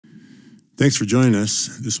Thanks for joining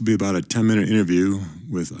us. This will be about a 10-minute interview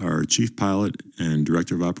with our Chief Pilot and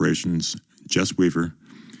Director of Operations, Jess Weaver,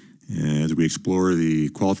 as we explore the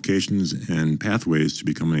qualifications and pathways to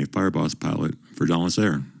becoming a Fireboss pilot for Dauntless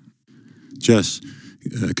Air. Jess,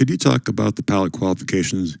 could you talk about the pilot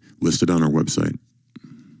qualifications listed on our website?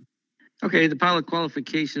 Okay, the pilot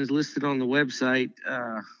qualifications listed on the website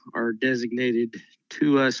are designated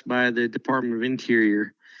to us by the Department of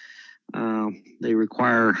Interior. They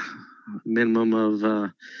require a minimum of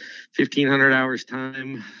 1,500 hours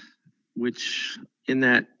time, which in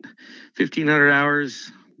that 1,500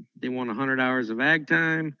 hours, they want 100 hours of ag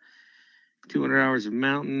time, 200 hours of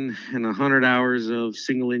mountain, and 100 hours of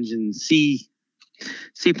single engine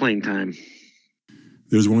seaplane time.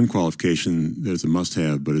 There's one qualification that is a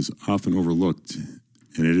must-have, but is often overlooked,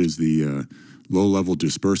 and it is the low-level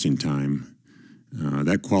dispersing time.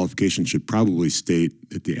 That qualification should probably state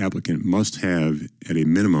that the applicant must have, at a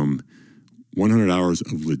minimum, 100 hours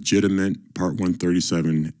of legitimate Part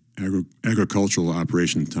 137 agricultural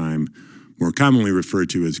operation time, more commonly referred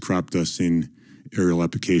to as crop dusting, aerial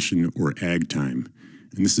application, or ag time.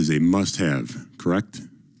 And this is a must-have, correct?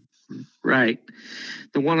 Right.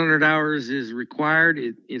 The 100 hours is required.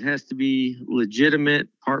 It has to be legitimate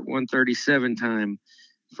Part 137 time.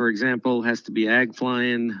 For example, has to be ag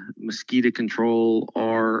flying, mosquito control,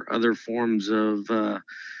 or other forms of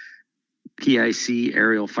PIC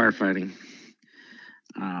aerial firefighting.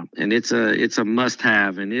 And it's a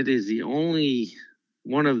must-have, and it is the only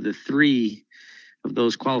one of the three of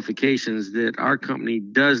those qualifications that our company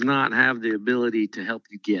does not have the ability to help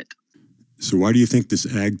you get. So why do you think this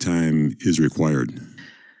ag time is required?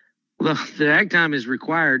 Well, the ag time is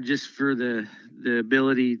required just for the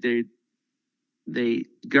ability. The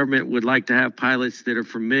government would like to have pilots that are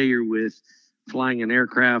familiar with flying an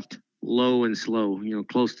aircraft low and slow,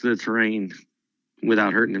 close to the terrain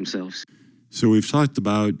without hurting themselves. So we've talked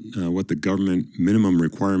about what the government minimum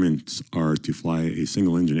requirements are to fly a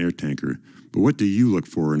single engine air tanker, but what do you look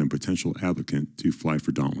for in a potential applicant to fly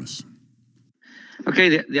for Dauntless?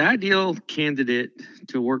 Okay, the ideal candidate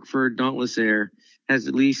to work for Dauntless Air has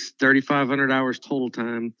at least 3,500 hours total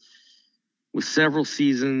time with several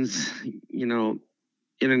seasons, in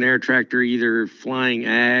an air tractor, either flying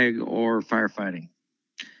ag or firefighting.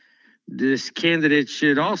 This candidate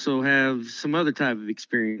should also have some other type of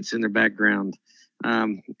experience in their background.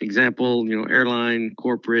 Example, airline,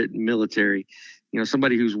 corporate, military,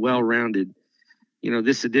 somebody who's well-rounded.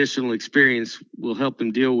 This additional experience will help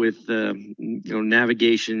them deal with,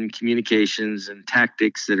 navigation, communications, and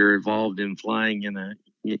tactics that are involved in flying in a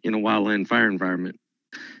wildland fire environment.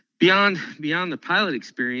 Beyond the pilot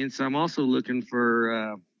experience, I'm also looking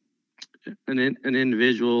for an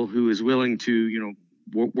individual who is willing to,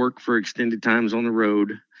 work for extended times on the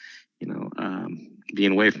road,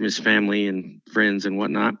 being away from his family and friends and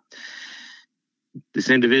whatnot. This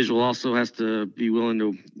individual also has to be willing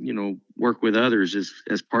to, work with others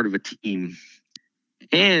as part of a team.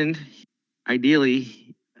 And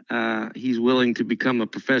ideally, he's willing to become a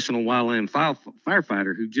professional wildland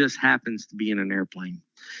firefighter who just happens to be in an airplane.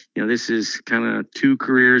 This is kind of two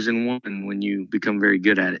careers in one when you become very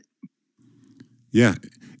good at it. Yeah,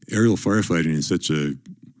 aerial firefighting is such a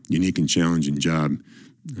unique and challenging job.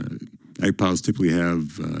 Ag pilots typically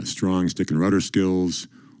have strong stick and rudder skills,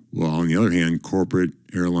 while on the other hand, corporate,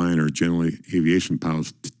 airline, or generally aviation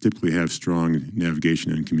pilots typically have strong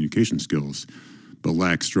navigation and communication skills, but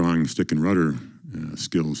lack strong stick and rudder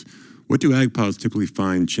skills. What do ag pilots typically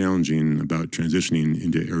find challenging about transitioning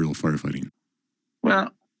into aerial firefighting?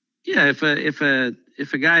 Well, yeah, if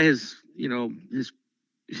a guy has,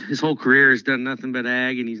 his whole career has done nothing but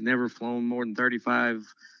ag, and he's never flown more than 35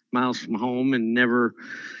 miles from home, and never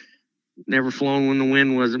flown when the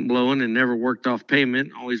wind wasn't blowing, and never worked off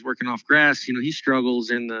pavement, always working off grass. He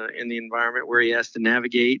struggles in the environment where he has to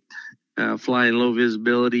navigate, fly in low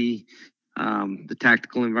visibility, the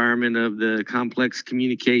tactical environment of the complex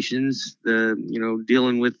communications,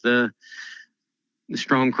 dealing with the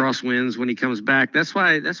strong crosswinds when he comes back. That's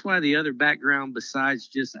why the other background besides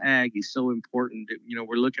just ag is so important.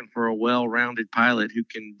 We're looking for a well-rounded pilot who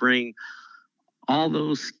can bring all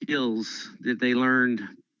those skills that they learned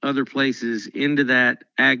other places into that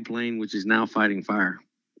ag plane, which is now fighting fire.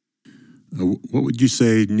 What would you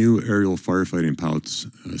say new aerial firefighting pilots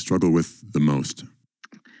struggle with the most?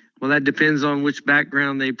 Well, that depends on which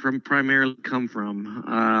background they primarily come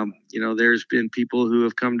from. There's been people who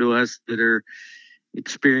have come to us that are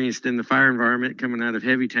experienced in the fire environment coming out of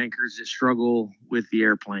heavy tankers that struggle with the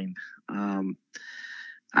airplane.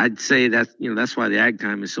 I'd say that, that's why the ag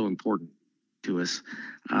time is so important to us.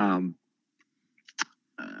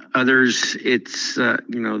 Others, it's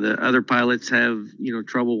the other pilots have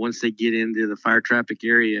trouble once they get into the fire traffic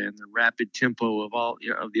area and the rapid tempo of all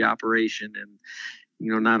of the operation, and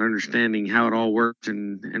not understanding how it all works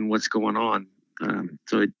and what's going on.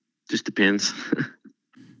 So it just depends.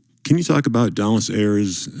 Can you talk about Dauntless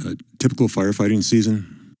Air's typical firefighting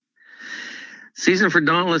season? Season for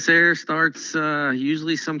Dauntless Air starts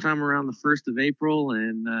usually sometime around the 1st of April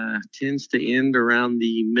and tends to end around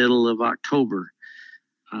the middle of October.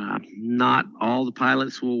 Not all the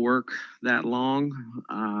pilots will work that long,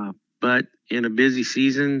 but in a busy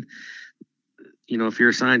season, if you're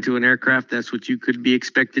assigned to an aircraft, that's what you could be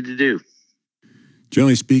expected to do.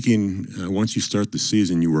 Generally speaking, once you start the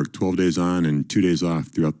season, you work 12 days on and 2 days off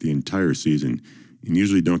throughout the entire season, and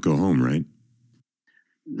usually don't go home, right?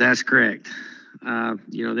 That's correct.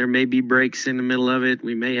 There may be breaks in the middle of it.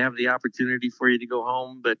 We may have the opportunity for you to go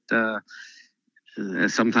home, but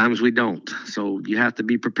sometimes we don't. So you have to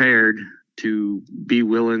be prepared to be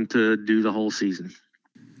willing to do the whole season.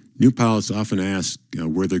 New pilots often ask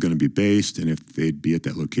where they're going to be based and if they'd be at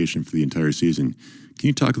that location for the entire season. Can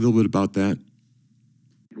you talk a little bit about that?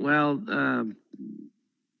 Well,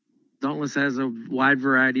 Dauntless has a wide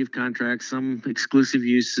variety of contracts, some exclusive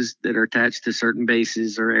uses that are attached to certain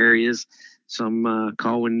bases or areas, some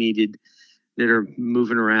call when needed that are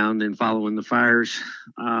moving around and following the fires.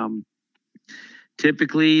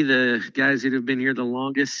 Typically, the guys that have been here the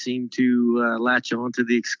longest seem to latch on to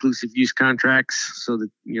the exclusive use contracts so that,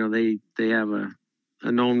 they have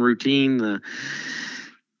a known routine. The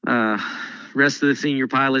rest of the senior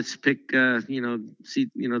pilots pick, the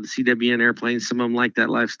CWN airplanes. Some of them like that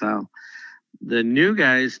lifestyle. The new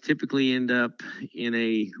guys typically end up in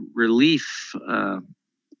a relief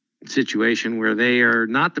situation where they are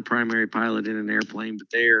not the primary pilot in an airplane, but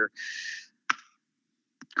they are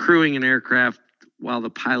crewing an aircraft while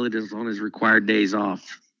the pilot is on his required days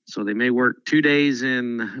off. So they may work 2 days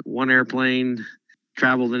in one airplane,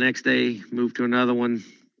 travel the next day, move to another one,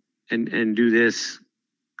 and do this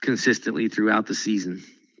consistently throughout the season.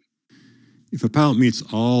 If a pilot meets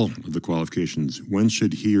all of the qualifications, when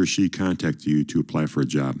should he or she contact you to apply for a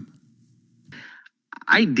job?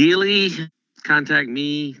 Ideally, contact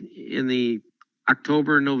me in the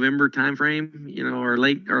October, November timeframe, or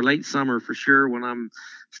late summer for sure, when I'm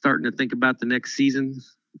starting to think about the next season.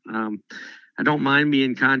 I don't mind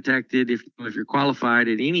being contacted if you're qualified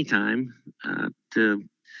at any time,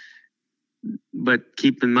 but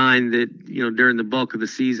keep in mind that during the bulk of the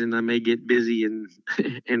season I may get busy and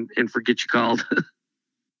forget you called.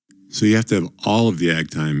 So you have to have all of the ag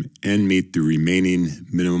time and meet the remaining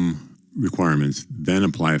minimum requirements, then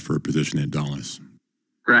apply for a position at Dawnless.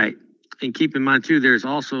 Right. And keep in mind, too, there's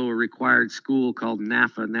also a required school called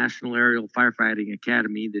NAFA, National Aerial Firefighting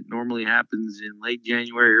Academy, that normally happens in late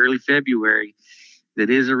January, early February.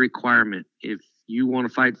 That is a requirement. If you want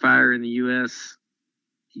to fight fire in the U.S.,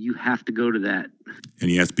 you have to go to that.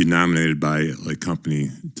 And you have to be nominated by a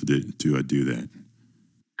company to do that.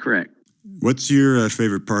 Correct. What's your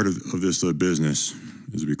favorite part of this business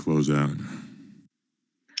as we close out?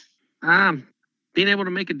 Being able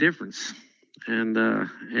to make a difference. And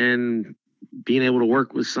being able to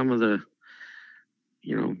work with some of the,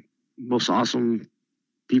 most awesome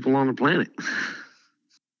people on the planet.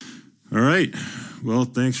 All right. Well,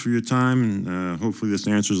 thanks for your time, and hopefully this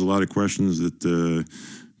answers a lot of questions that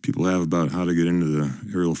people have about how to get into the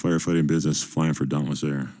aerial firefighting business flying for Dauntless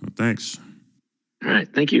Air. Well, thanks. All right.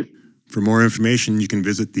 Thank you. For more information, you can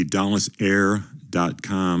visit the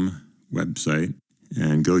dauntlessair.com website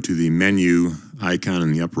and go to the menu icon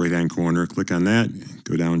in the upper right-hand corner. Click on that,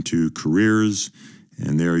 go down to Careers,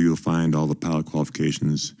 and there you'll find all the pilot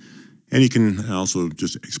qualifications. And you can also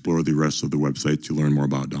just explore the rest of the website to learn more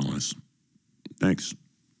about Dauntless. Thanks.